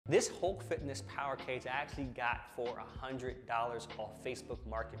This Hulk Fitness power cage I actually got for $100 off Facebook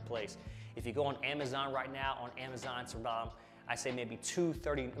Marketplace. If you go on Amazon right now, on Amazon it's about, I say maybe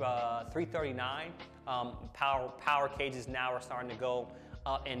 $339. Power cages now are starting to go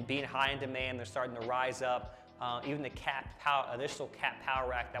up and being high in demand. They're starting to rise up. Even the initial Cat Power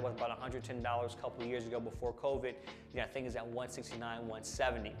Rack that was about $110 a couple of years ago before COVID, I think is at $169,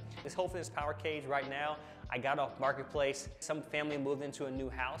 $170. This Hulk Fitness power cage right now, I got off Marketplace. Some family moved into a new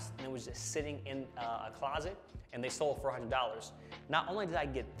house and it was just sitting in a closet and they sold it for $100. Not only did I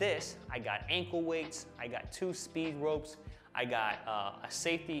get this, I got ankle weights, I got 2 speed ropes, I got a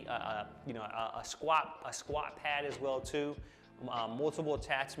safety, a squat pad as well too, multiple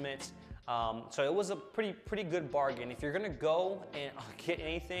attachments. So it was a pretty good bargain. If you're gonna go and get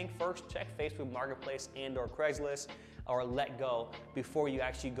anything, first check Facebook Marketplace and/or Craigslist or Letgo before you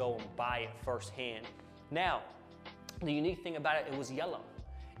actually go and buy it firsthand. Now, the unique thing about it was yellow.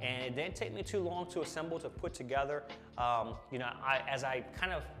 And it didn't take me too long to assemble, to put together. As I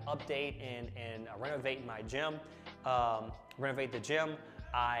kind of update and renovate my gym, renovate the gym,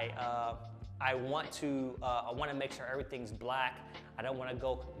 I want to make sure everything's black. I don't want to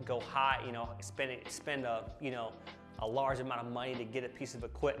go high, spend a large amount of money to get a piece of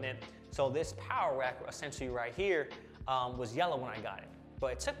equipment. So this power rack, essentially right here, was yellow when I got it.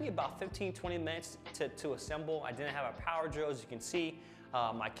 But it took me about 15-20 minutes to assemble. I didn't have a power drill, as you can see.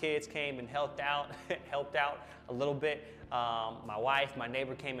 My kids came and helped out a little bit. My wife, my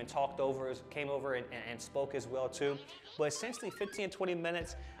neighbor came and came over and spoke as well too. But essentially 15-20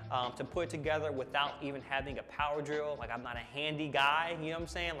 minutes to put it together without even having a power drill. Like, I'm not a handy guy, you know what I'm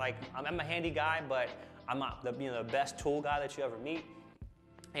saying? Like, I'm a handy guy, but I'm not the best tool guy that you ever meet.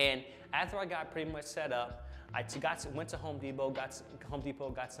 And after I got pretty much set up, went to Home Depot, got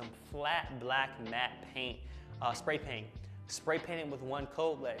some flat black matte paint, spray paint. Spray painted with one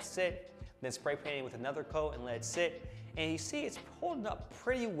coat, let it sit, then spray painted with another coat and let it sit. And you see it's holding up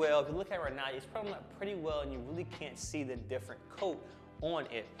pretty well. If you look at it right now, it's holding up pretty well and you really can't see the different coat on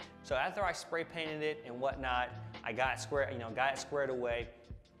it. So after I spray painted it and whatnot, I got it squared away.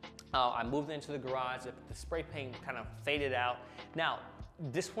 I moved into the garage, the spray paint kind of faded out. Now,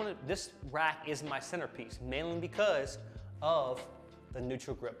 this rack is my centerpiece, mainly because of the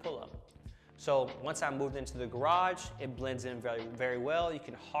neutral grip pull-up. So once I moved into the garage, it blends in very, very well. You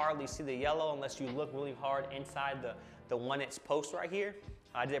can hardly see the yellow unless you look really hard inside the 1-inch post right here.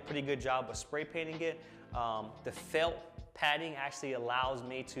 I did a pretty good job of spray painting it. The felt padding actually allows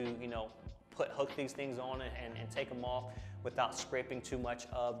me to, hook these things on and take them off without scraping too much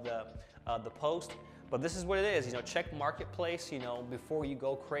of the post. But this is what it is. Check Marketplace, before you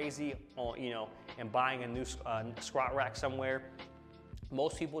go crazy on, and buying a new squat rack somewhere.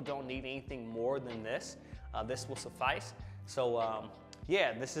 Most people don't need anything more than this. This will suffice. So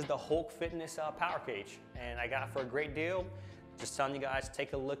yeah, this is the Hulk Fitness power cage, and I got it for a great deal. Just telling you guys,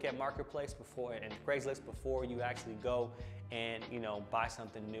 take a look at Marketplace and Craigslist before you actually go and buy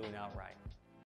something new and outright.